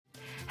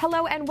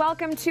Hello and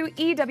welcome to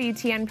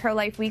EWTN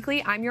Pro-life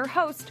Weekly. I'm your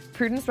host,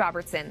 Prudence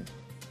Robertson.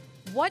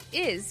 What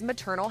is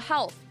maternal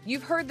health?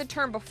 You've heard the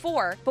term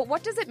before, but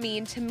what does it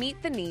mean to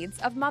meet the needs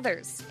of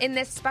mothers? In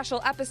this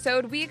special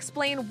episode, we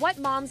explain what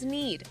moms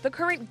need, the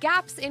current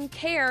gaps in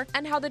care,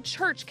 and how the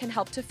church can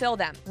help to fill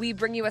them. We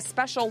bring you a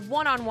special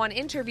one-on-one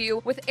interview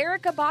with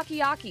Erica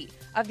Bakayaki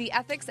of the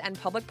Ethics and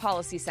Public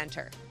Policy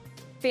Center.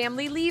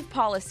 Family leave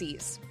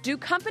policies. Do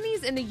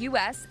companies in the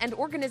U.S. and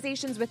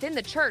organizations within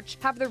the church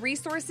have the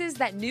resources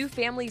that new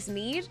families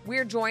need?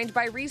 We're joined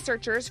by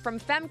researchers from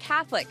Fem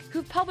Catholic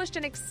who've published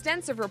an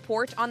extensive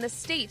report on the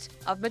state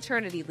of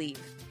maternity leave.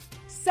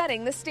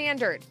 Setting the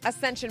standard.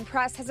 Ascension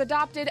Press has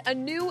adopted a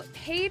new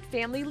paid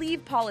family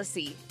leave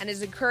policy and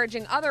is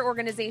encouraging other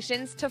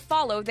organizations to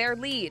follow their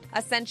lead.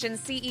 Ascension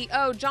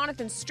CEO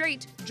Jonathan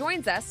Straight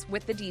joins us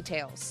with the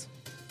details.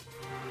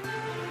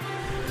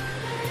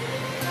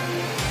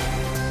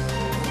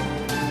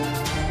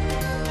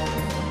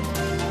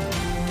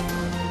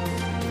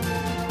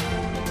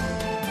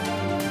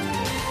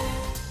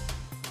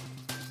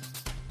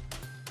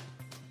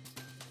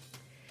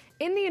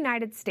 In the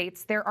United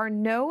States, there are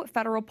no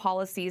federal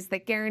policies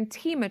that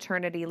guarantee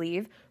maternity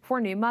leave for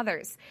new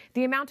mothers.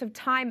 The amount of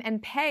time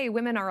and pay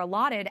women are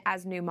allotted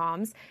as new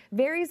moms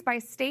varies by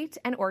state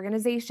and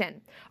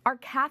organization. Are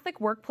Catholic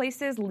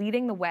workplaces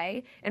leading the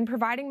way in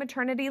providing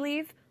maternity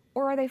leave,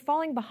 or are they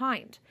falling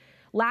behind?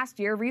 Last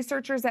year,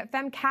 researchers at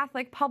Fem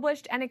Catholic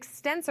published an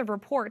extensive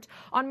report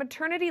on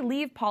maternity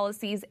leave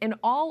policies in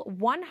all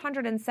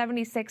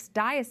 176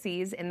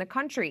 dioceses in the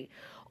country.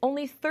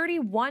 Only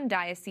 31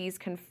 dioceses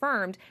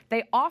confirmed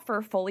they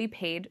offer fully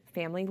paid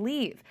family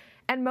leave,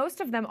 and most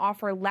of them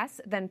offer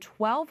less than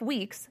 12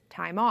 weeks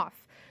time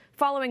off.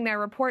 Following their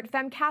report,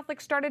 Fem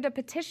Catholic started a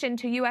petition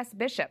to U.S.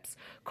 bishops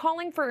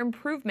calling for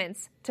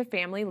improvements to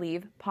family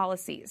leave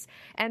policies.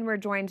 And we're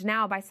joined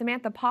now by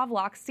Samantha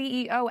Pavlock,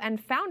 CEO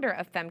and founder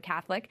of Fem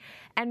Catholic,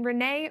 and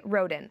Renee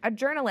Roden, a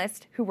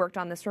journalist who worked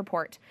on this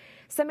report.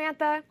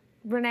 Samantha,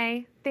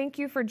 Renee, thank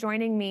you for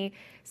joining me.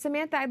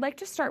 Samantha, I'd like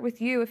to start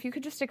with you. If you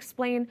could just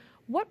explain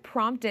what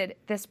prompted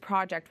this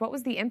project, what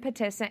was the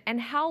impetus,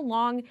 and how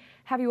long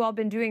have you all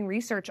been doing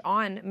research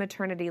on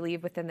maternity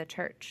leave within the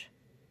church?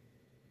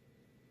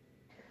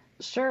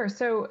 Sure.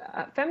 So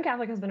Fem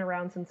Catholic has been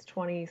around since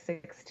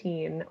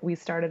 2016. We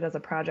started as a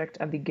project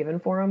of the Given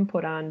Forum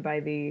put on by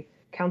the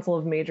Council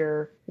of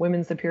Major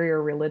Women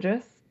Superior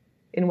Religious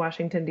in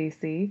Washington,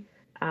 D.C.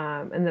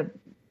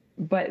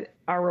 But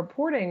our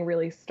reporting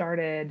really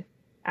started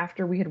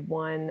after we had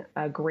won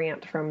a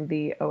grant from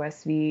the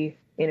OSV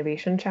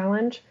Innovation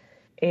Challenge.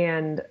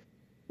 And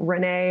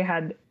Renee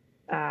had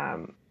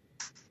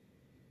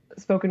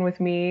spoken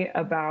with me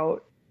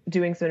about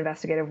doing some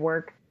investigative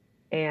work,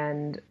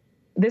 and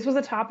this was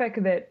a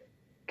topic that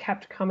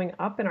kept coming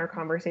up in our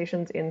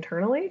conversations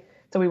internally,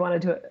 so we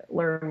wanted to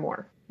learn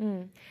more.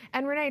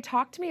 And Renee,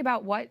 talk to me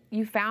about what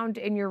you found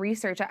in your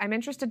research. I'm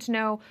interested to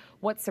know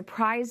what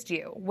surprised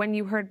you when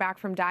you heard back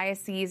from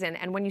dioceses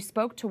and when you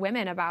spoke to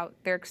women about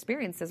their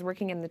experiences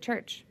working in the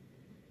church.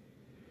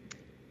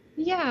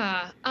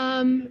 Yeah,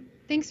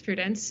 thanks,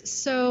 Prudence.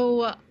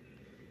 So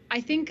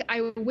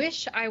I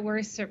wish I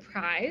were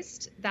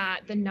surprised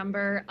that the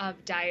number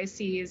of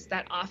dioceses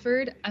that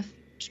offered a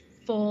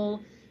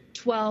full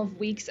 12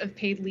 weeks of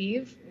paid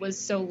leave was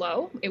so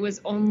low. It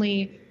was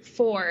only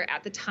 4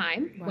 at the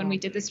time when we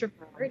did this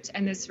report,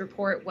 and this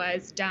report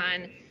was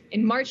done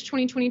in March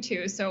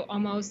 2022, so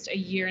almost a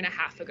year and a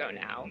half ago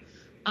now.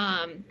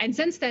 And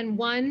since then,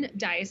 one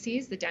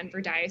diocese, the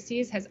Denver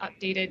diocese, has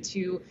updated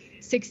to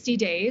 60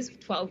 days,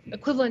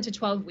 equivalent to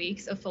 12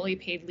 weeks of fully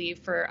paid leave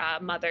for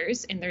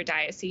mothers in their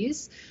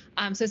diocese.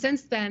 So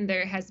since then,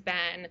 there has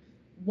been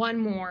one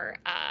more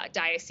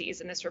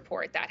diocese in this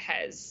report that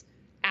has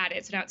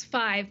added. So now it's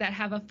 5 that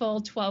have a full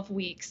 12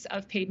 weeks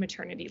of paid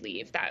maternity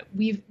leave that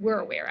we're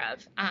aware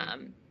of.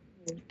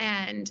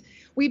 And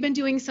we've been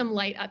doing some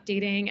light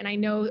updating. And I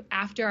know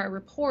after our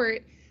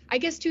report, I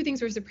guess 2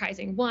 things were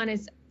surprising. One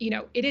is,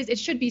 it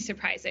should be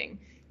surprising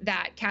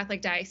that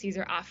Catholic dioceses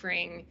are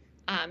offering,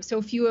 so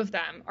few of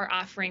them are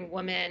offering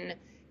women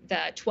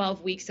the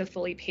 12 weeks of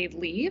fully paid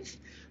leave.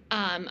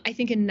 I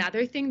think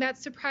another thing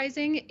that's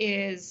surprising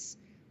is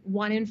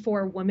 1 in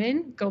 4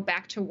 women go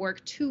back to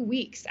work 2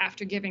 weeks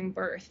after giving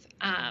birth.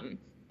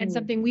 And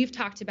something we've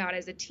talked about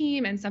as a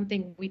team and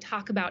something we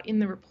talk about in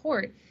the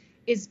report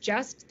is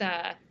just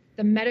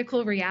the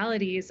medical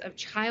realities of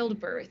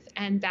childbirth,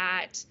 and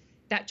that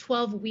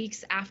 12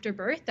 weeks after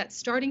birth, that's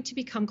starting to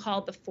become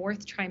called the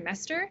 4th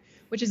trimester,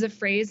 which is a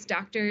phrase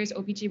doctors,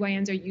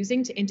 OBGYNs are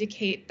using to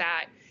indicate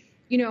that,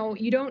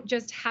 you don't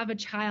just have a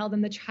child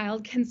and the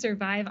child can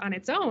survive on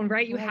its own,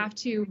 right? You have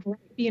to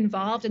be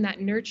involved in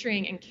that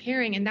nurturing and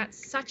caring, and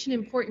that's such an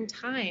important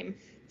time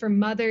for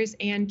mothers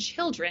and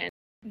children.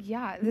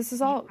 Yeah, this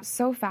is all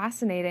so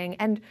fascinating.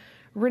 And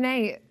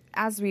Renee,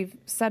 as we've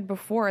said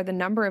before, the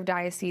number of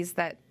dioceses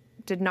that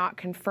did not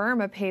confirm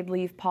a paid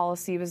leave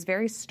policy was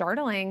very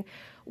startling.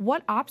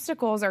 What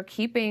obstacles are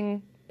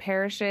keeping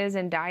parishes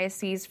and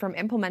dioceses from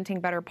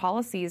implementing better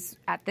policies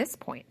at this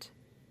point?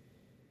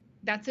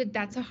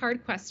 that's a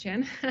hard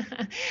question.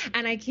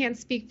 And I can't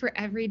speak for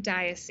every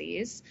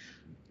diocese.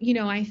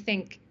 I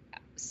think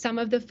some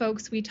of the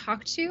folks we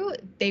talked to,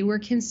 they were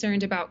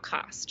concerned about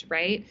cost,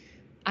 right?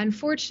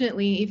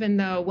 Unfortunately, even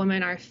though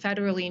women are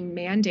federally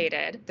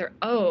mandated, they're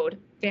owed,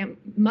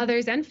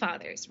 mothers and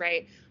fathers,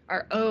 right,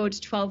 are owed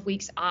 12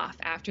 weeks off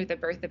after the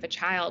birth of a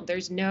child.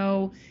 There's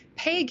no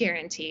pay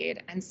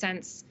guaranteed. And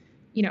since,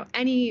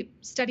 any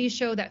studies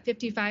show that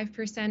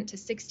 55% to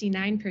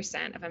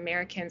 69% of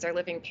Americans are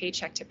living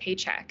paycheck to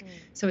paycheck.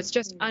 So it's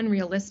just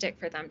unrealistic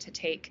for them to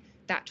take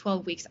that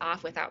 12 weeks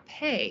off without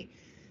pay.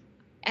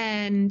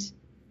 And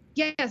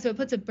so it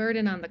puts a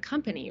burden on the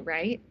company,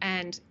 right?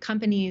 And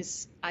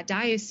companies,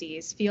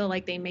 dioceses feel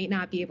like they may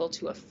not be able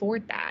to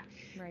afford that.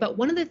 Right. But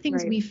one of the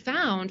things we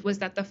found was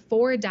that the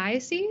 4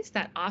 dioceses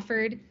that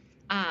offered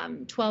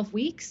 12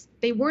 weeks,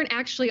 they weren't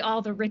actually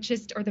all the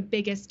richest or the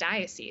biggest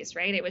dioceses,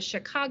 right? It was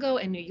Chicago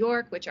and New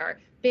York, which are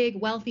big,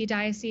 wealthy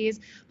dioceses,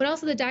 but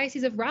also the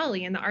Diocese of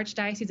Raleigh and the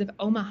Archdiocese of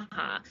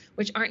Omaha,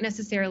 which aren't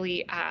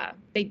necessarily,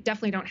 they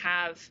definitely don't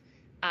have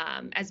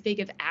as big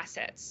of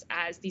assets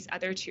as these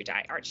other 2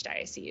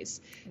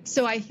 archdioceses.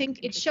 So I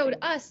think it showed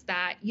us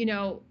that,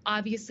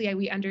 obviously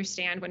we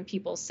understand when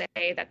people say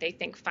that they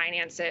think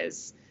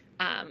finances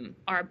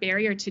are a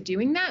barrier to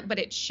doing that, but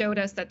it showed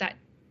us that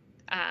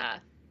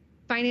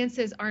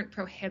finances aren't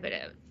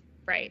prohibitive,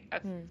 right,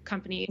 of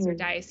companies or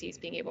dioceses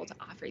being able to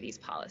offer these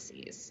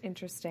policies.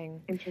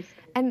 Interesting.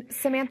 And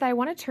Samantha, I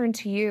want to turn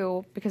to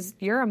you because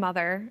you're a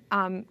mother.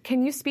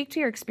 Can you speak to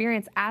your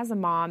experience as a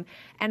mom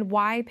and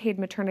why paid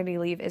maternity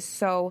leave is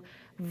so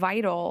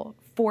vital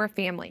for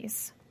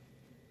families?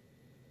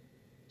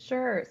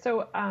 Sure.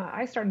 So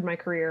I started my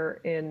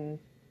career in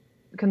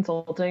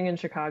consulting in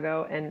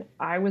Chicago, and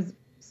I was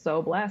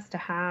so blessed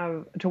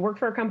to work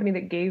for a company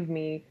that gave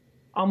me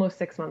almost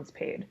 6 months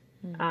paid.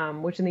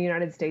 Which in the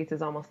United States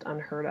is almost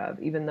unheard of,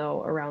 even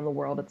though around the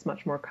world it's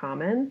much more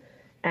common.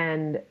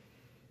 And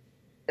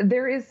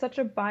there is such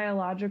a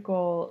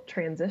biological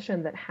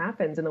transition that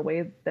happens in the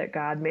way that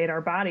God made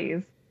our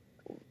bodies,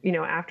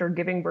 after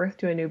giving birth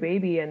to a new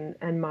baby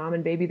and mom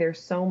and baby.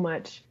 There's so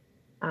much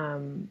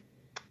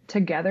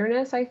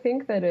togetherness, I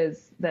think,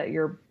 that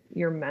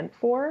you're meant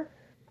for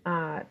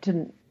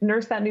to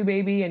nurse that new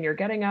baby, and you're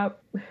getting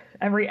up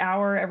every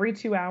hour, every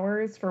 2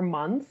 hours for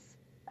months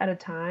at a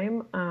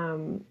time.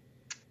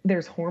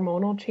 There's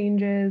hormonal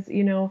changes,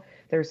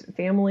 there's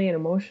family and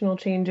emotional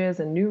changes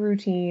and new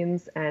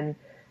routines. And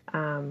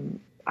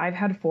I've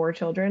had 4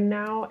 children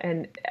now,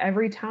 and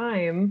every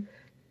time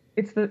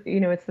it's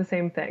the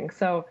same thing.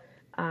 So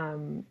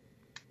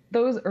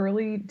those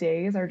early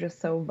days are just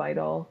so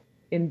vital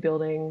in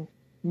building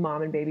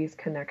mom and baby's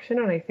connection.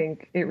 And I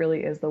think it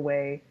really is the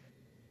way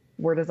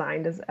we're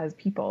designed as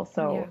people.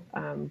 So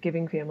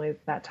giving families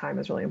that time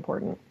is really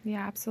important.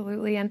 Yeah,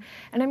 absolutely. And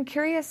I'm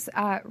curious,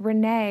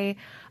 Renee,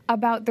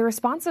 about the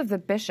response of the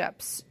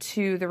bishops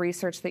to the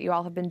research that you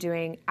all have been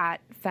doing at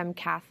Fem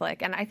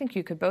Catholic. And I think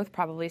you could both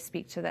probably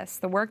speak to this.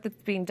 The work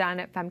that's being done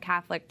at Fem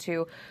Catholic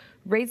to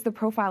raise the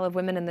profile of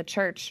women in the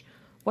church.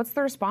 What's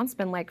the response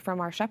been like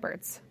from our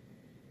shepherds?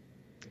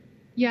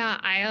 Yeah,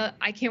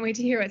 I can't wait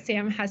to hear what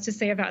Sam has to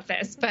say about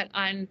this. But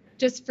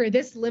just for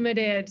this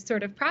limited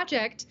sort of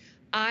project,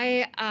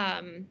 I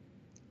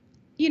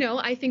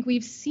think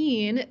we've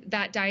seen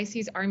that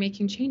dioceses are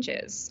making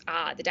changes.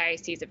 The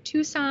Diocese of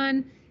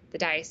Tucson, the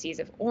Diocese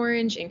of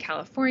Orange in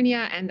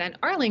California, and then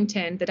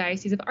Arlington, the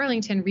Diocese of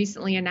Arlington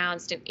recently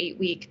announced an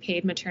 8-week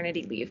paid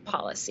maternity leave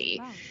policy.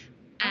 Wow.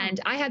 And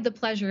I had the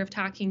pleasure of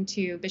talking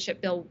to Bishop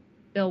Bill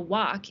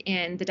Walk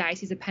in the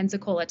Diocese of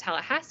Pensacola,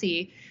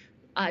 Tallahassee,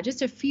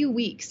 just a few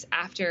weeks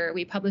after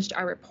we published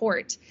our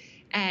report.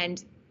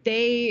 And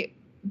they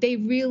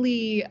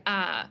really,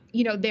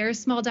 they're a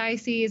small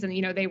diocese,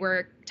 and, they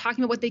were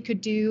talking about what they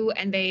could do,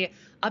 and they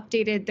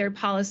updated their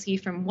policy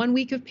from 1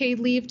 week of paid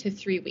leave to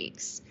 3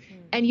 weeks.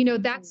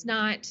 And, that's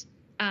not,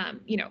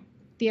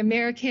 the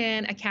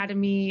American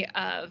Academy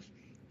of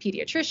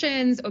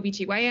Pediatricians,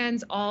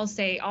 OBGYNs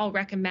all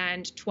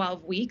recommend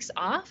 12 weeks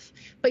off,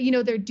 but,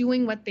 they're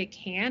doing what they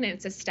can, and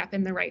it's a step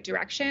in the right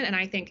direction. And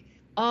I think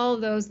all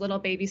those little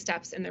baby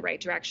steps in the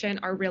right direction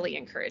are really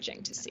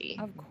encouraging to see.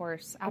 Of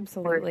course.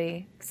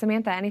 Absolutely.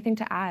 Samantha, anything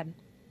to add?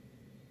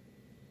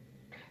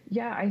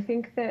 Yeah, I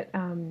think that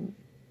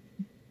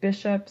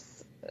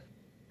bishops,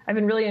 I've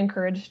been really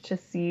encouraged to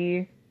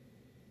see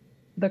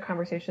the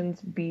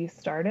conversations be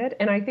started.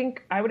 And I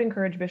think I would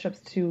encourage bishops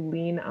to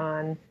lean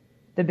on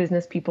the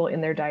business people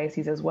in their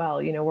diocese as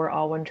well. We're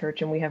all one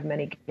church and we have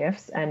many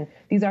gifts, and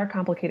these are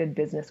complicated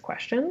business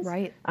questions.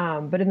 Right.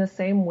 But in the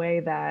same way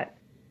that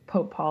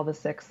Pope Paul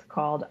VI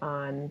called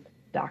on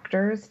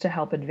doctors to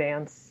help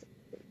advance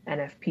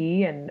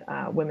NFP and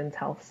women's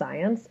health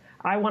science,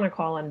 I want to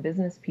call on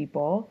business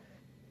people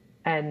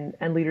and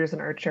leaders in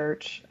our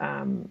church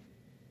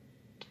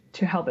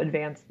to help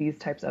advance these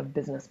types of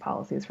business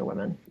policies for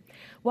women.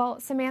 Well,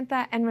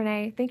 Samantha and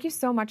Renee, thank you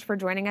so much for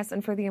joining us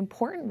and for the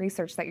important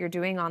research that you're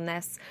doing on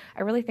this.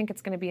 I really think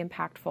it's going to be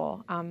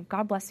impactful.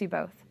 God bless you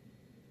both.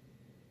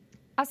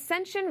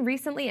 Ascension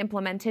recently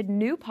implemented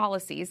new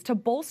policies to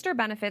bolster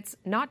benefits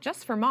not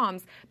just for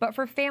moms, but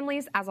for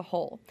families as a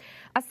whole.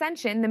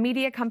 Ascension, the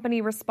media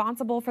company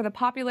responsible for the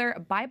popular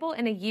Bible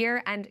in a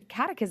Year and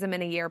Catechism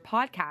in a Year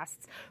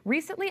podcasts,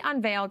 recently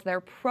unveiled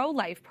their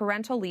pro-life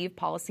parental leave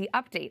policy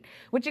update,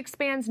 which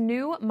expands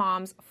new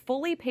moms'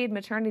 fully paid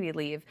maternity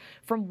leave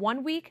from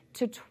 1 week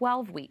to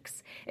 12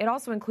 weeks. It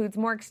also includes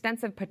more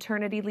extensive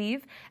paternity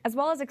leave, as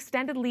well as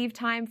extended leave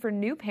time for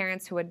new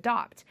parents who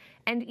adopt,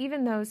 and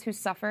even those who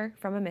suffer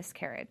from a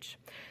miscarriage.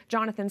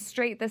 Jonathan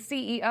Straight, the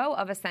CEO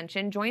of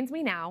Ascension, joins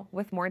me now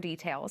with more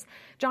details.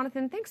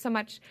 Jonathan, thanks so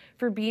much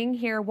for being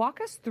here.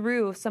 Walk us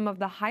through some of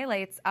the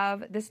highlights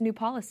of this new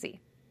policy.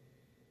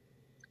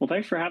 Well,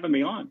 thanks for having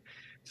me on.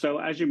 So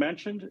as you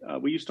mentioned,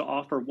 we used to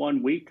offer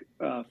 1 week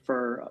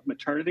for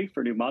maternity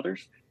for new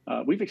mothers.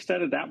 We've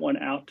extended that one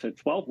out to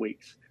 12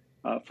 weeks.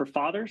 For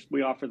fathers,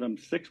 we offer them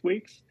 6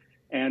 weeks.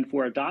 And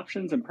for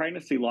adoptions and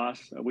pregnancy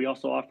loss, we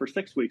also offer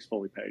 6 weeks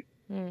fully paid.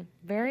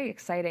 Very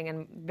exciting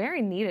and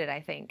very needed, I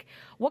think.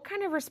 What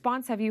kind of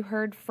response have you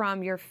heard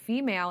from your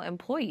female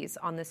employees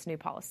on this new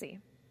policy?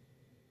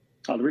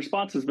 The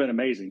response has been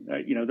amazing.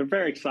 They're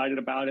very excited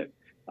about it.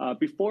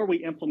 Before we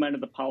implemented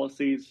the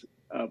policies,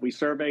 we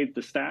surveyed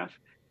the staff,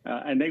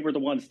 and they were the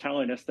ones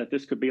telling us that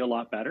this could be a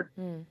lot better.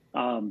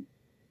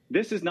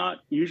 This is not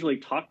usually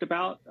talked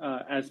about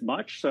as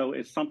much, so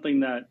it's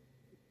something that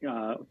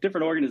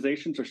different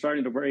organizations are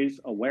starting to raise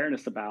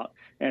awareness about.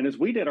 And as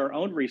we did our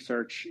own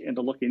research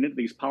into looking into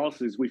these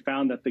policies, we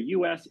found that the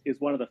U.S. is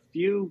one of the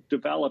few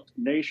developed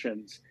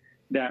nations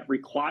that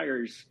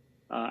requires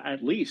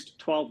at least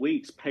 12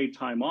 weeks paid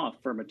time off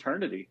for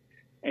maternity.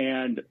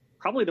 And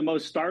probably the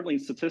most startling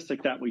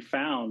statistic that we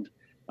found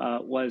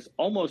was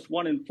almost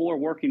 1 in 4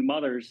 working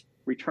mothers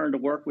return to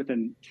work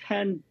within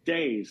 10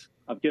 days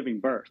of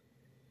giving birth.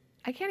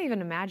 I can't even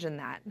imagine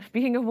that.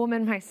 Being a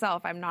woman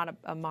myself, I'm not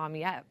a mom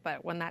yet,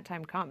 but when that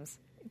time comes,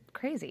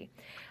 crazy.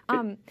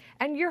 And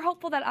you're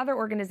hopeful that other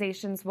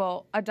organizations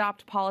will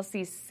adopt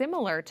policies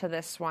similar to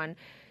this one.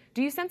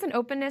 Do you sense an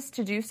openness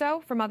to do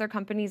so from other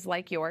companies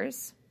like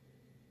yours?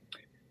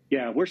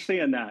 Yeah, we're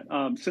seeing that.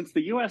 Since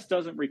the U.S.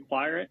 doesn't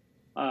require it,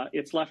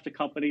 it's left to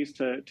companies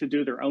to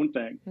do their own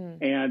thing.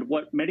 And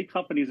what many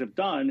companies have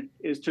done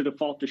is to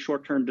default to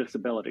short-term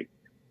disability,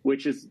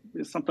 which is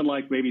something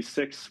like maybe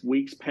 6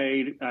 weeks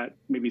paid at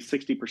maybe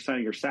 60%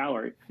 of your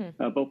salary.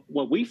 But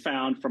what we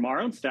found from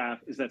our own staff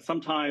is that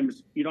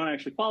sometimes you don't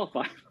actually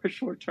qualify for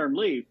short-term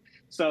leave.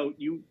 So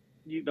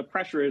the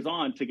pressure is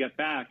on to get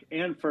back,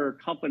 and for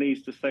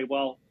companies to say,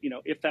 well,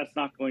 if that's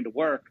not going to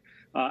work,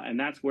 and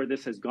that's where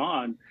this has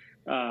gone,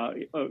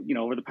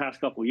 over the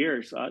past couple of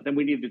years, then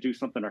we need to do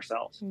something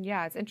ourselves.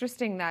 Yeah, it's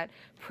interesting that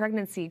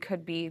pregnancy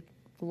could be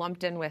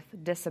lumped in with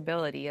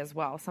disability as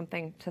well,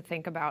 something to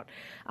think about.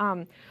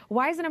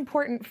 Why is it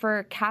important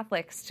for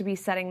Catholics to be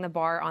setting the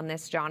bar on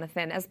this,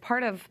 Jonathan, as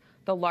part of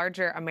the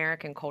larger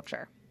American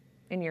culture,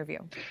 in your view?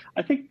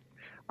 I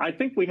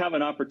think we have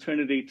an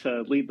opportunity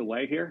to lead the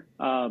way here.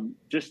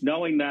 Just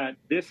knowing that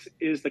this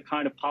is the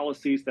kind of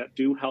policies that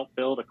do help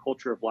build a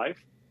culture of life,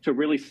 to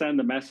really send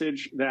the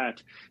message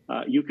that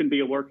you can be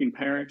a working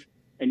parent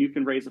and you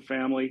can raise a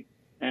family,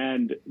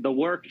 and the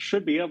work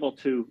should be able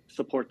to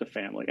support the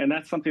family. And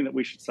that's something that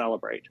we should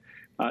celebrate.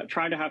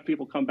 Trying to have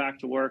people come back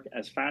to work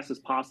as fast as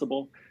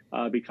possible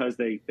because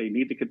they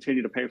need to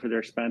continue to pay for their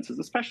expenses,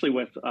 especially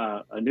with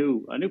a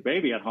new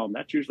baby at home.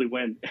 That's usually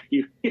when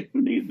you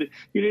need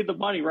the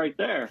money right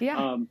there.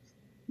 Yeah.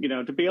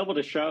 To be able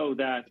to show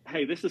that,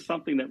 hey, this is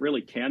something that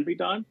really can be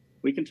done.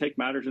 We can take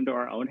matters into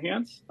our own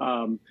hands.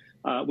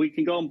 We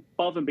can go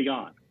above and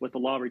beyond what the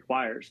law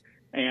requires.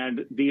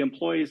 And the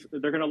employees,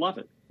 they're going to love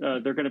it.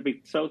 They're going to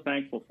be so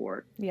thankful for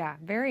it. Yeah,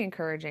 very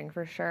encouraging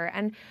for sure.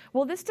 And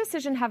will this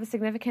decision have a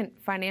significant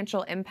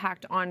financial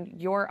impact on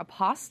your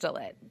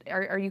apostolate?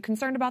 Are you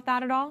concerned about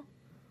that at all?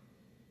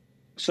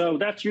 So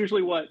that's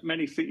usually what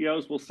many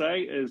CEOs will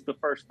say is the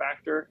first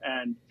factor.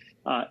 And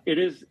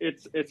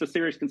it's a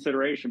serious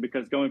consideration,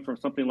 because going from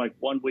something like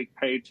 1 week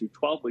paid to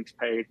 12 weeks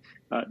paid,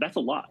 that's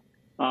a lot.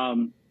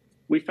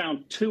 We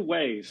found 2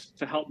 ways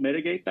to help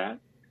mitigate that.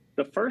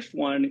 The first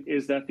one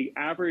is that the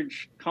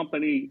average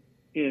company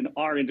in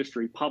our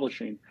industry,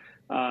 publishing,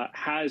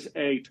 has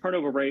a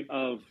turnover rate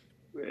of,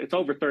 it's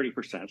over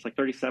 30%. It's like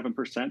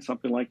 37%,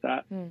 something like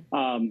that.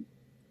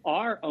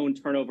 Our own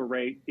turnover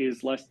rate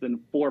is less than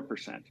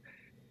 4%.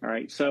 All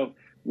right. So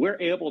we're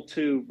able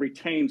to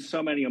retain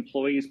so many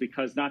employees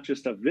because not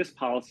just of this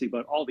policy,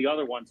 but all the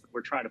other ones that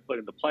we're trying to put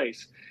into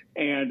place.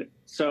 And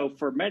so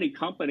for many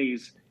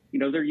companies,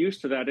 they're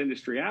used to that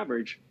industry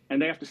average,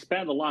 and they have to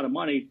spend a lot of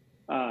money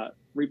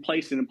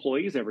replacing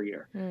employees every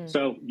year.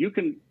 So you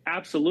can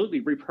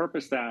absolutely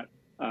repurpose that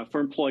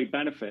for employee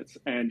benefits,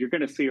 and you're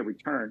going to see a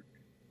return.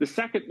 The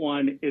second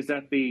one is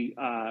that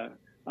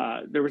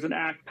there was an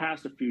act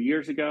passed a few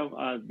years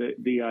ago,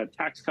 the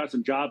Tax Cuts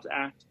and Jobs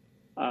Act,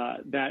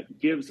 that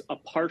gives a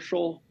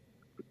partial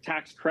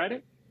tax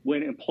credit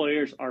when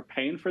employers are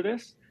paying for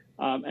this.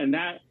 And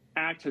that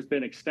act has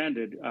been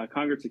extended.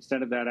 Congress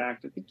extended that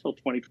act, I think, till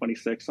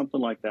 2026, something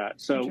like that.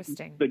 So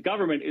the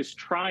government is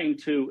trying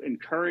to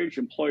encourage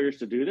employers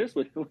to do this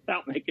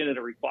without making it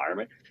a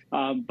requirement.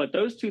 But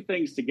those two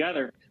things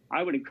together,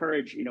 I would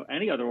encourage,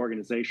 any other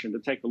organization to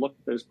take a look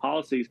at those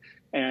policies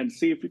and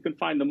see if you can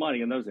find the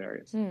money in those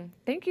areas.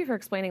 Thank you for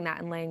explaining that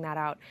and laying that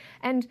out.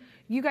 And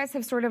you guys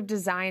have sort of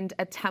designed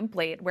a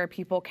template where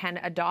people can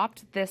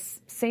adopt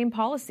this same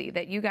policy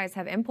that you guys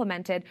have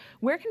implemented.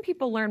 Where can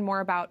people learn more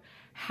about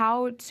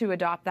how to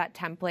adopt that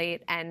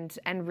template and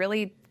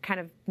really kind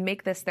of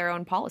make this their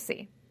own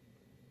policy?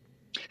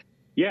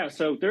 Yeah,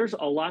 so there's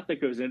a lot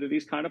that goes into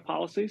these kind of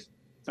policies.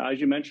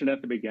 As you mentioned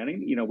at the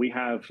beginning, we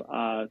have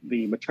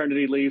the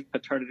maternity leave,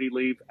 paternity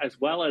leave,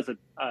 as well as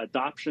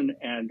adoption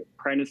and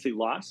pregnancy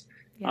loss.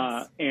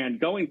 Yes. And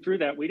going through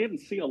that, we didn't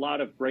see a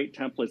lot of great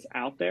templates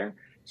out there.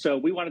 So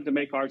we wanted to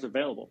make ours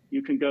available.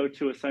 You can go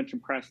to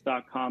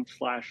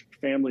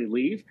ascensionpress.com/family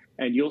leave,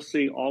 and you'll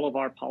see all of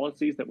our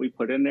policies that we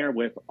put in there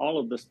with all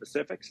of the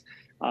specifics.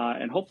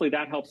 And hopefully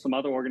that helps some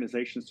other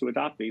organizations to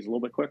adopt these a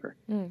little bit quicker.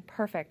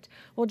 Perfect.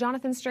 Well,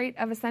 Jonathan Straight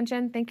of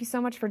Ascension, thank you so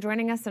much for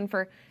joining us and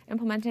for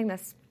implementing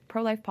this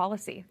pro-life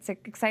policy. It's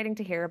exciting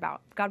to hear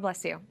about. God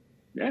bless you.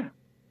 Yeah,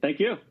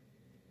 thank you.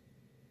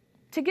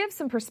 To give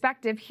some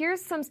perspective,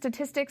 here's some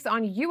statistics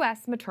on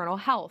U.S. maternal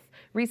health.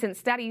 Recent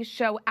studies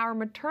show our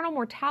maternal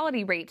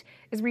mortality rate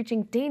is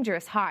reaching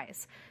dangerous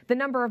highs. The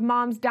number of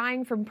moms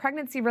dying from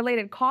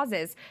pregnancy-related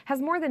causes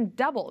has more than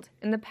doubled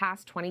in the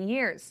past 20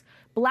 years.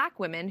 Black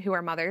women who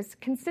are mothers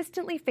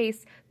consistently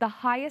face the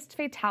highest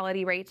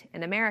fatality rate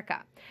in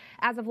America.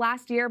 As of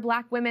last year,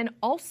 Black women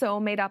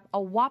also made up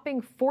a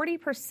whopping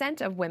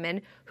 40% of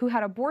women who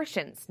had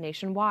abortions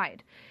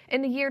nationwide.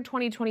 In the year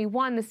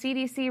 2021, the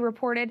CDC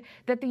reported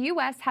that the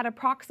U.S. had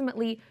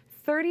approximately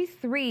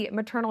 33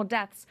 maternal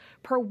deaths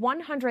per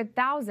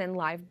 100,000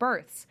 live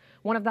births,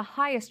 one of the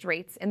highest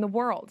rates in the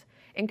world.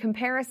 In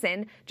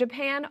comparison,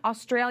 Japan,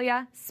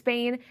 Australia,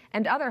 Spain,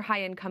 and other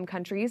high-income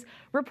countries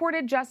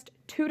reported just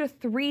 2 to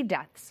 3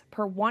 deaths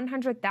per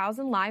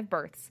 100,000 live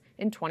births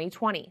in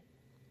 2020.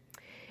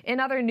 In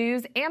other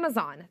news,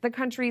 Amazon, the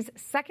country's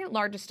second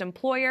largest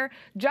employer,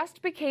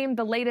 just became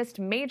the latest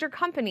major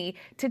company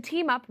to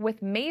team up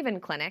with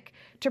Maven Clinic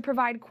to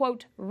provide,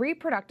 quote,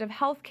 reproductive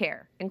health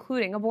care,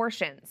 including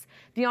abortions.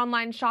 The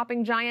online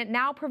shopping giant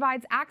now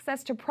provides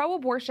access to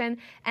pro-abortion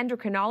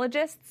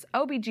endocrinologists,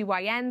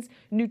 OBGYNs,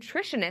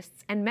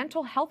 nutritionists, and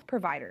mental health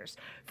providers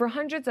for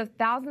hundreds of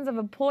thousands of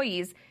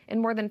employees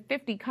in more than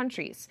 50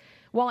 countries.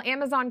 While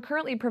Amazon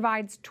currently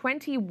provides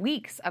 20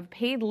 weeks of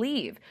paid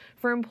leave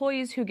for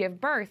employees who give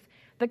birth,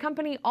 the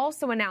company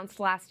also announced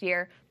last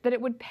year that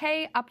it would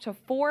pay up to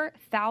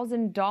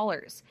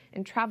 $4,000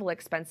 in travel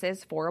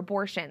expenses for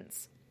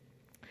abortions.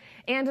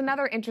 And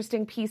another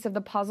interesting piece of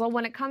the puzzle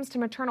when it comes to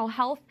maternal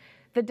health,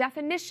 the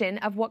definition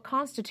of what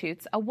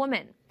constitutes a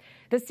woman.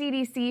 The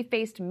CDC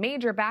faced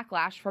major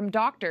backlash from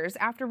doctors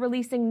after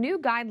releasing new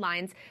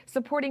guidelines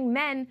supporting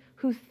men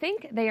who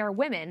think they are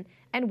women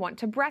and want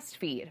to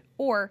breastfeed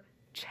or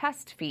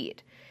chest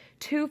feed.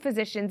 Two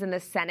physicians in the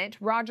Senate,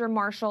 Roger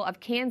Marshall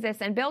of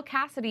Kansas and Bill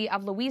Cassidy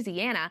of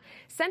Louisiana,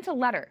 sent a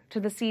letter to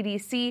the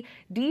CDC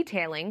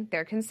detailing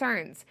their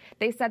concerns.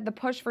 They said the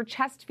push for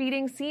chest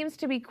feeding seems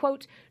to be,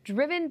 quote,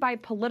 driven by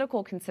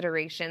political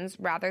considerations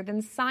rather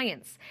than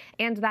science,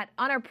 and that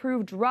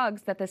unapproved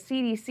drugs that the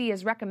CDC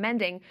is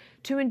recommending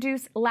to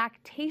induce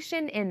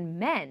lactation in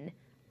men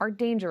are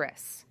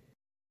dangerous.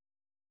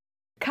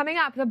 Coming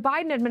up, the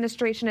Biden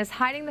administration is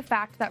hiding the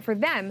fact that for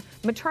them,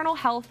 maternal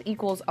health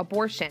equals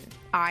abortion.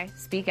 I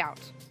speak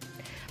out.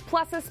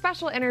 Plus, a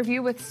special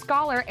interview with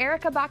scholar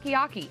Erica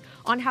Bakayaki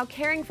on how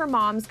caring for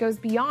moms goes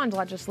beyond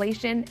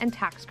legislation and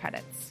tax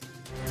credits.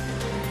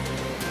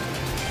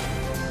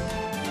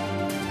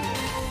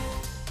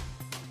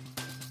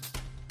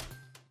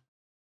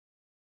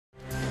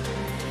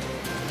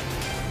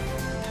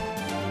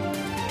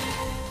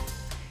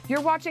 You're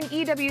watching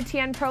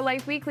EWTN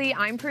Pro-Life Weekly.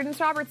 I'm Prudence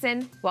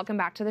Robertson. Welcome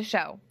back to the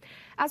show.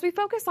 As we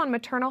focus on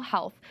maternal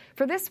health,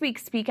 for this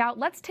week's Speak Out,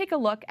 let's take a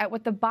look at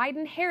what the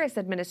Biden-Harris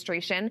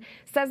administration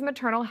says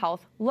maternal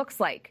health looks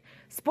like.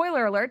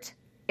 Spoiler alert,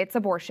 it's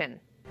abortion.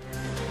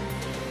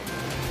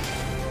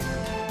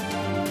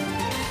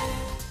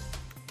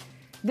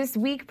 This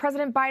week,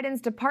 President Biden's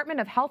Department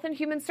of Health and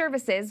Human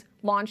Services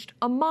launched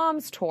a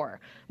Moms Tour.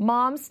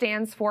 MOM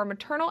stands for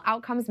Maternal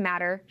Outcomes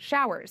Matter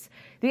Showers.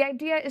 The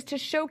idea is to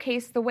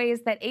showcase the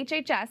ways that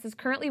HHS is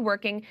currently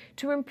working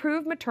to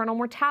improve maternal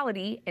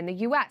mortality in the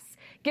U.S.,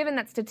 given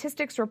that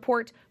statistics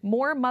report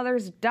more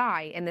mothers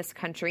die in this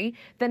country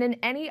than in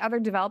any other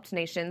developed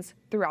nations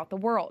throughout the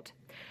world.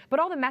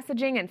 But all the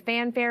messaging and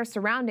fanfare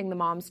surrounding the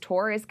Moms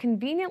Tour is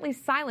conveniently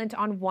silent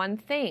on one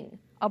thing: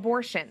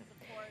 abortion.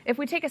 If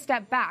we take a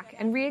step back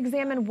and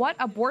re-examine what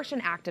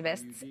abortion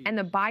activists and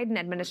the Biden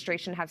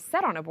administration have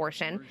said on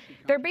abortion,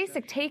 their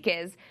basic take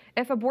is,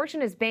 if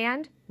abortion is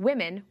banned,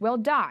 women will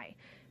die.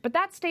 But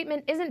that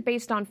statement isn't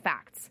based on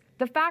facts.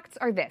 The facts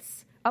are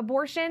this: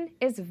 abortion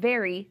is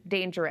very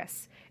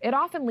dangerous. It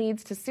often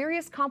leads to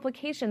serious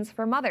complications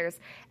for mothers,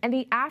 and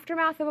the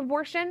aftermath of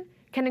abortion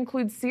can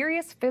include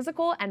serious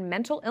physical and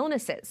mental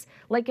illnesses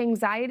like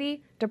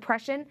anxiety,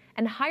 depression,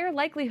 and higher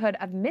likelihood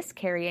of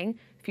miscarrying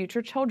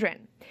future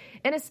children.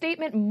 In a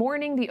statement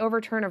mourning the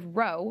overturn of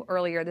Roe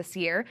earlier this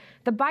year,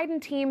 the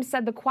Biden team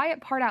said the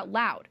quiet part out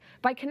loud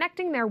by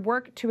connecting their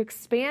work to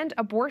expand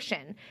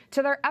abortion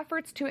to their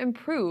efforts to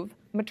improve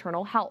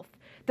maternal health.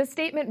 The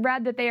statement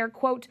read that they are,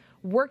 quote,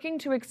 working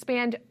to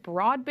expand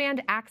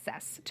broadband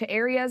access to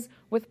areas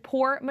with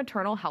poor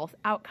maternal health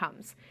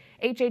outcomes.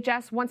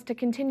 HHS wants to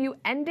continue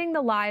ending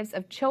the lives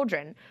of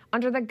children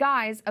under the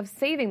guise of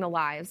saving the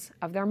lives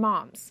of their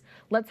moms.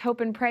 Let's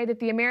hope and pray that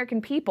the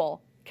American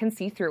people can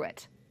see through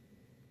it.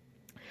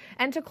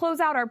 And to close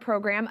out our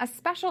program, a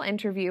special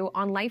interview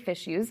on life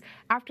issues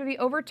after the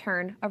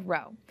overturn of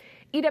Roe.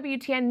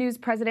 EWTN News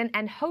president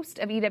and host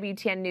of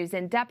EWTN News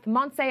In Depth,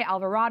 Montse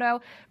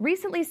Alvarado,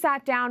 recently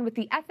sat down with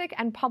the Ethic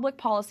and Public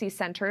Policy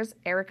Center's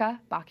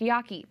Erica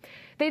Bakayaki.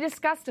 They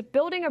discussed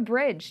building a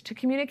bridge to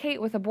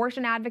communicate with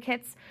abortion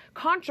advocates,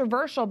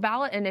 controversial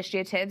ballot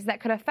initiatives that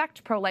could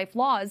affect pro-life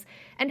laws,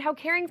 and how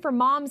caring for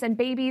moms and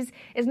babies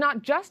is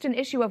not just an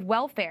issue of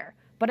welfare,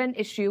 but an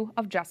issue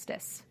of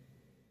justice.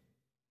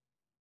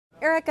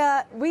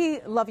 Erica, we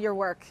love your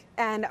work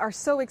and are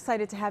so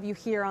excited to have you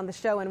here on the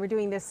show. And we're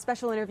doing this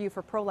special interview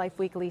for Pro-Life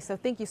Weekly. So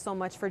thank you so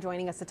much for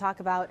joining us to talk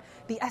about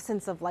the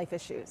essence of life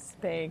issues.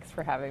 Thanks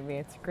for having me.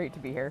 It's great to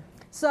be here.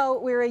 So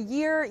we're a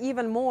year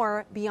even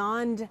more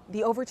beyond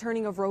the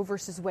overturning of Roe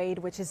versus Wade,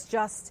 which is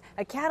just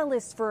a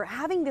catalyst for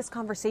having this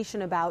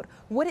conversation about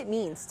what it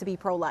means to be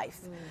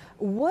pro-life.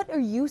 What are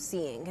you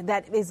seeing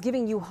that is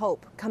giving you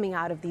hope coming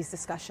out of these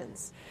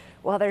discussions?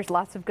 Well, there's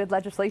lots of good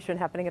legislation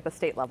happening at the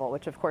state level,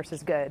 which of course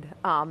is good.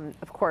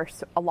 Of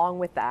course, along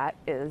with that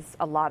is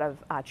a lot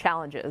of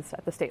challenges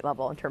at the state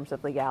level in terms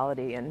of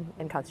legality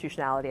and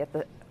constitutionality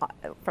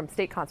from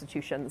state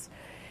constitutions.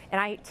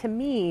 And to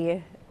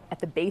me, at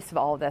the base of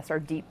all of this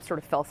are deep sort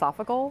of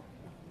philosophical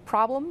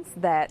problems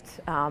that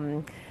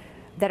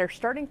are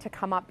starting to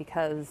come up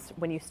because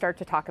when you start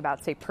to talk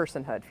about, say,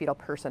 personhood, fetal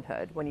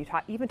personhood, when you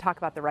even talk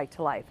about the right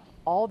to life,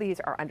 all these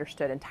are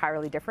understood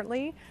entirely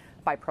differently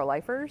by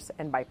pro-lifers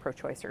and by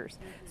pro-choicers.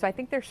 So I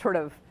think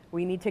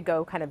we need to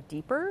go kind of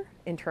deeper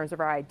in terms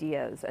of our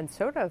ideas and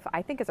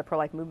I think as a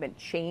pro-life movement,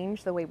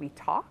 change the way we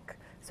talk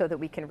so that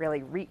we can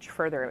really reach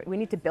further. We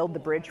need to build the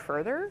bridge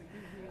further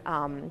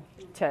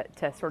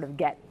to sort of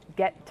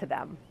get to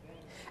them.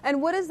 And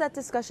what is that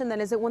discussion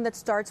then? Is it one that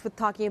starts with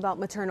talking about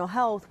maternal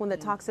health, one that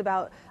talks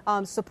about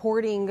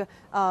supporting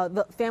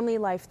the family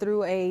life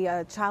through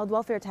a child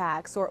welfare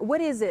tax, or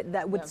what is it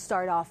that would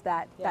start off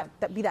that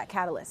be that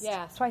catalyst?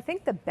 Yeah, so I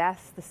think the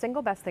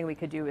single best thing we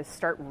could do is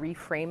start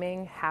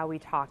reframing how we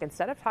talk.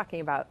 Instead of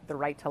talking about the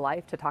right to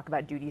life, to talk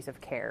about duties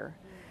of care.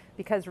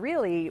 Because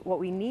really what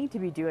we need to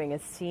be doing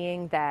is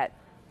seeing that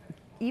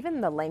even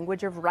the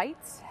language of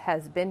rights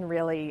has been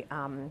really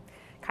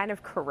kind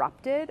of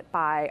corrupted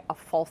by a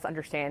false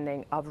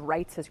understanding of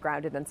rights as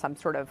grounded in some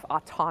sort of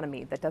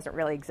autonomy that doesn't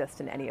really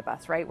exist in any of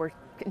us, right? We're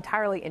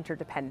entirely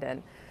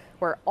interdependent.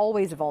 We're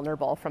always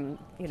vulnerable from,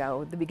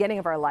 the beginning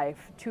of our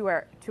life to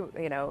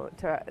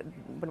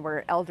when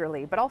we're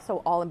elderly, but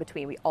also all in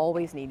between. We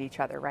always need each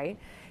other, right?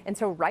 And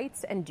so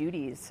rights and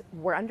duties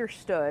were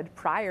understood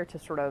prior to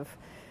sort of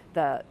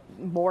the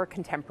more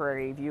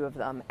contemporary view of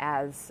them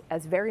as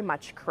very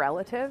much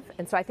correlative.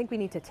 And so I think we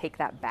need to take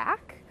that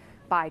back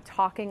by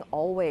talking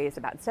always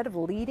about, instead of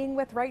leading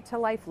with right to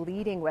life,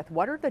 leading with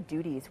what are the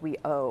duties we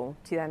owe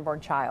to the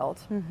unborn child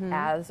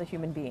as a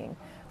human being?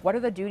 What are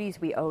the duties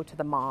we owe to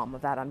the mom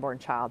of that unborn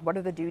child? What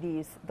are the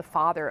duties the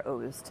father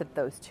owes to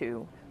those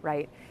two,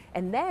 right?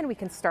 And then we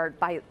can start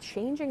by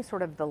changing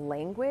sort of the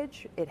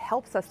language. It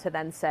helps us to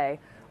then say,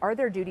 are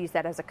there duties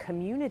that as a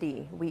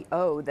community we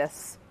owe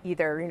this,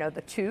 either,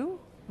 the two,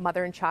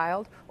 mother and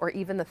child, or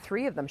even the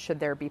three of them,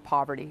 should there be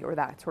poverty or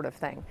that sort of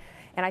thing?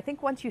 And I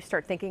think once you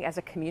start thinking as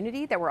a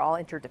community that we're all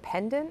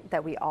interdependent,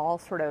 that we all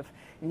sort of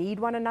need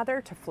one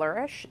another to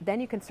flourish,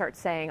 then you can start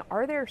saying,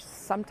 are there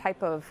some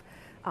type of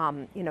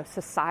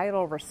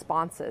societal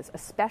responses,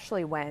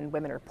 especially when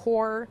women are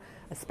poor,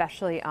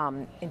 especially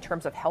in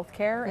terms of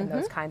healthcare and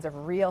those kinds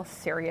of real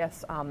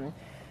serious,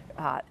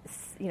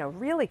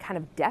 really kind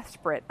of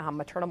desperate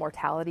maternal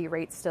mortality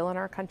rates still in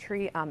our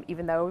country,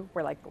 even though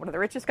we're like one of the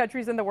richest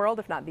countries in the world,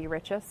 if not the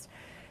richest.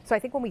 So I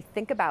think when we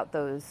think about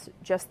those,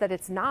 just that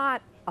it's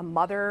not a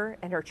mother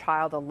and her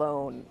child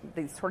alone,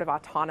 these sort of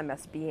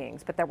autonomous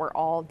beings, but that we're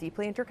all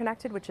deeply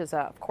interconnected, which is,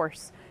 of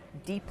course,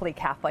 deeply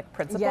Catholic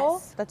principle.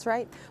 Yes, that's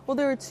right. Well,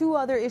 there are two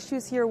other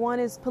issues here. One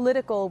is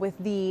political with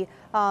the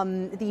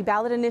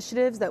ballot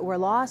initiatives that were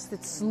lost, the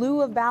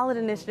slew of ballot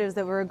initiatives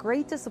that were a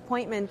great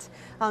disappointment.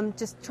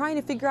 Just trying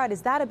to figure out,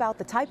 is that about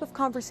the type of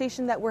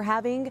conversation that we're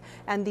having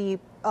and the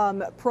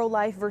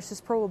pro-life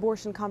versus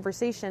pro-abortion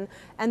conversation?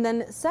 And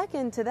then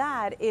second to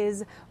that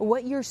is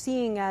what you're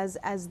seeing as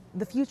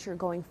the future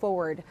going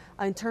forward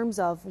in terms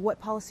of what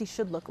policy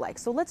should look like.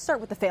 So let's start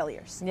with the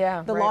failures,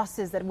 the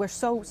losses that were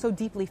so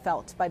deeply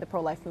felt by the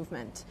pro-life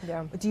movement.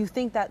 Yeah. Do you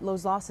think that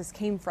those losses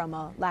came from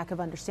a lack of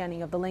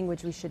understanding of the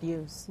language we should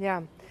use?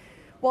 Yeah.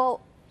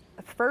 Well,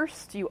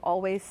 first, you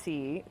always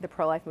see the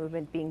pro-life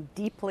movement being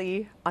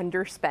deeply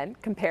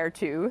underspent compared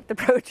to the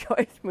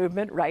pro-choice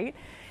movement, right?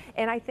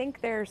 And I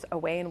think there's a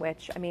way in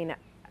which, I mean,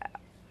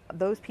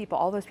 those people,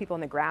 all those people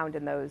on the ground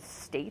in those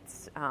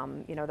states,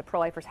 the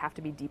pro-lifers have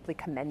to be deeply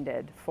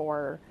commended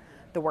for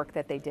the work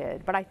that they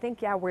did. But I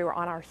think, we were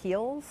on our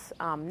heels,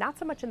 not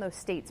so much in those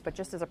states, but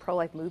just as a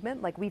pro-life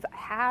movement. Like, we've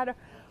had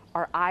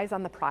our eyes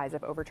on the prize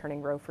of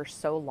overturning Roe for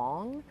so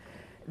long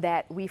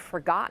that we've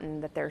forgotten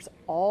that there's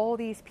all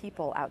these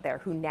people out there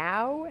who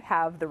now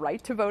have the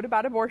right to vote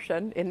about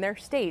abortion in their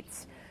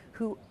states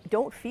who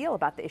don't feel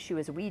about the issue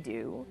as we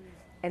do.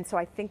 And so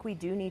I think we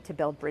do need to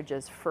build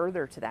bridges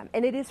further to them.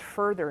 And it is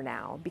further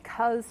now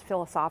because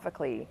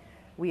philosophically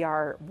we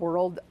are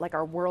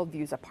our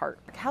worldviews apart.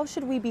 How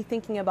should we be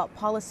thinking about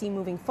policy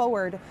moving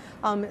forward?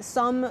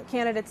 Some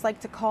candidates like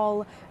to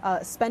call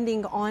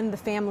spending on the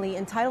family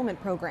entitlement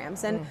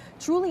programs. And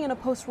truly in a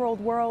post-world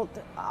world,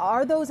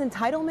 are those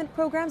entitlement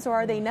programs or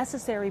are they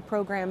necessary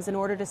programs in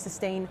order to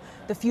sustain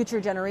the future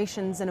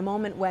generations in a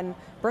moment when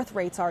birth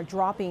rates are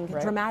dropping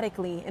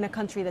dramatically in a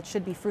country that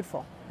should be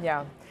fruitful?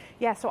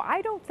 Yeah, so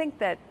I don't think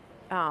that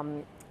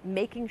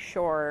making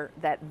sure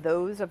that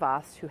those of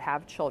us who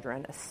have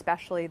children,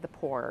 especially the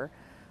poor,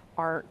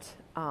 aren't,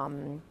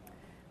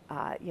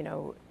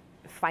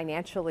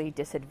 financially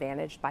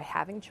disadvantaged by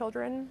having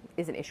children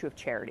is an issue of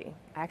charity.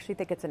 I actually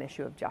think it's an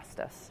issue of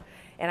justice.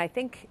 And I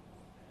think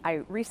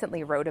I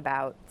recently wrote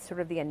about sort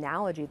of the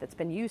analogy that's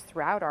been used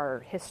throughout our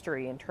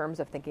history in terms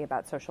of thinking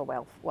about social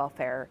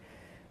welfare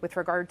with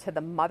regard to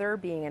the mother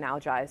being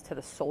analogized to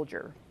the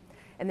soldier.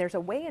 And there's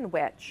a way in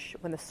which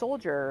when the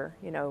soldier,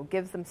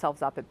 gives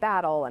themselves up at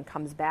battle and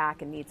comes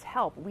back and needs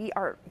help, we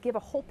give a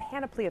whole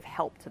panoply of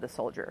help to the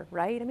soldier,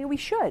 right? I mean, we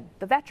should.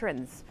 The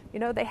veterans,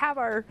 they have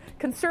our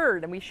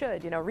concern and we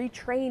should,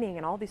 retraining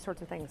and all these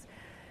sorts of things.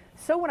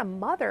 So when a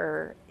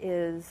mother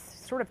is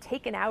sort of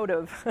taken out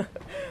of,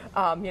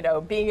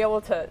 being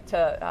able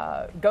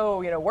to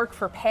go, work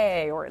for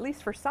pay or at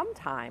least for some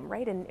time,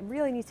 right, and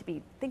really needs to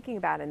be thinking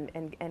about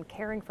and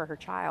caring for her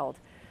child,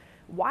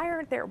 why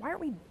aren't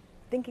we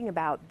thinking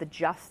about the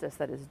justice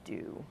that is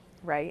due,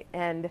 right?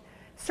 And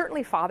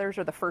certainly fathers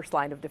are the first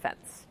line of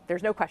defense.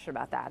 There's no question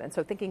about that. And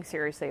so thinking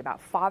seriously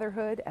about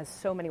fatherhood, as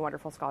so many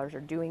wonderful scholars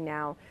are doing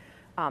now,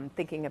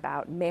 thinking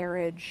about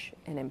marriage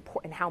and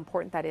how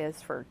important that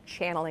is for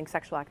channeling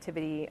sexual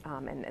activity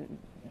and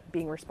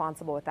being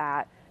responsible with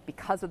that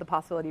because of the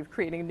possibility of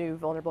creating a new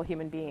vulnerable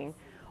human being.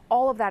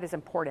 All of that is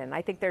important.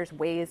 I think there's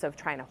ways of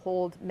trying to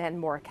hold men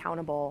more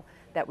accountable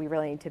that we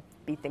really need to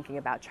be thinking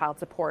about. Child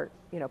support,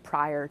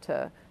 prior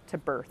to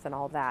birth and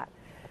all of that.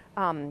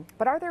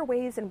 But are there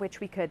ways in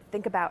which we could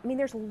think about,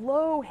 there's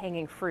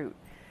low-hanging fruit.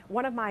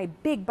 One of my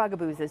big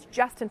bugaboos is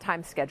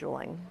just-in-time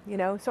scheduling,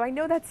 So I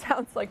know that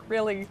sounds like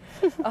really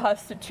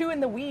too in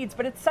the weeds,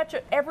 but it's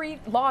every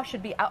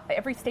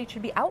state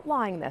should be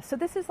outlining this. So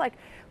this is like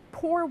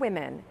poor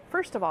women,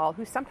 first of all,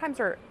 who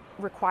sometimes are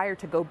required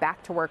to go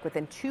back to work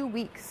within 2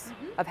 weeks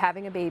of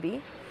having a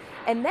baby.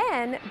 And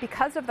then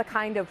because of the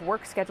kind of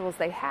work schedules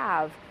they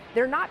have,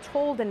 they're not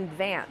told in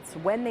advance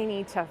when they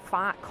need to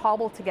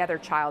cobble together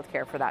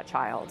childcare for that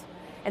child.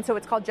 And so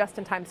it's called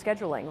just-in-time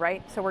scheduling,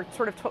 right? So we're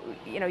sort of,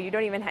 you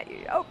don't even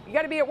you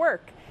got to be at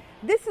work.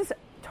 This is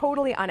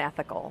totally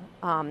unethical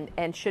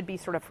and should be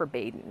sort of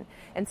forbidden.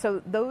 And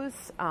so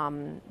those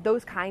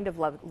kind of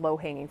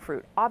low-hanging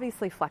fruit,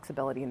 obviously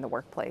flexibility in the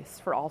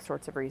workplace for all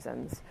sorts of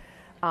reasons.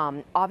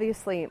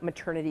 Obviously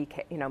maternity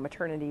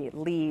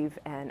leave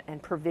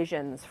and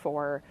provisions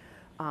for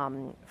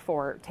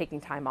taking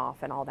time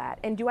off and all that.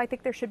 And do I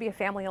think there should be a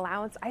family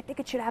allowance? I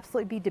think it should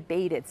absolutely be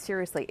debated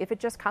seriously. If it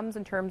just comes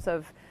in terms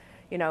of,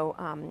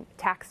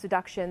 tax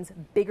deductions,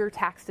 bigger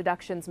tax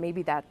deductions,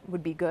 maybe that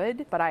would be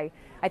good. But I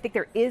think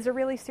there is a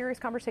really serious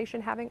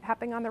conversation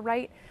happening on the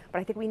right. But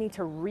I think we need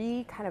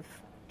to kind of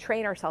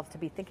train ourselves to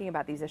be thinking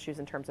about these issues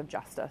in terms of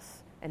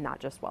justice and not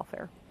just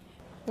welfare.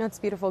 That's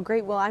beautiful.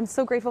 Great. Well, I'm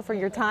so grateful for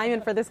your time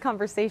and for this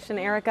conversation,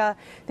 Erica.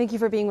 Thank you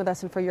for being with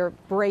us and for your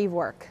brave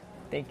work.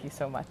 Thank you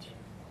so much.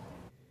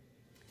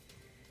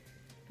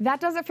 That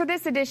does it for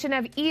this edition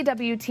of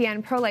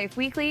EWTN Pro-Life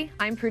Weekly.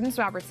 I'm Prudence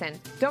Robertson.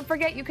 Don't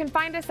forget you can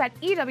find us at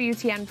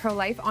EWTN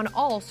Pro-Life on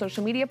all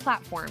social media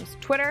platforms,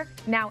 Twitter,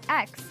 now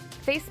X,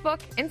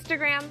 Facebook,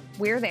 Instagram,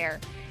 we're there.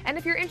 And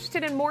if you're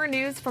interested in more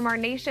news from our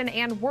nation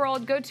and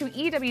world, go to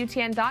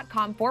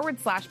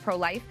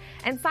EWTN.com/pro-life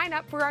and sign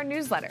up for our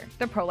newsletter,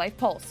 The Pro-Life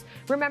Pulse.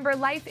 Remember,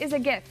 life is a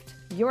gift.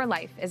 Your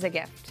life is a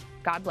gift.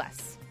 God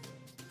bless.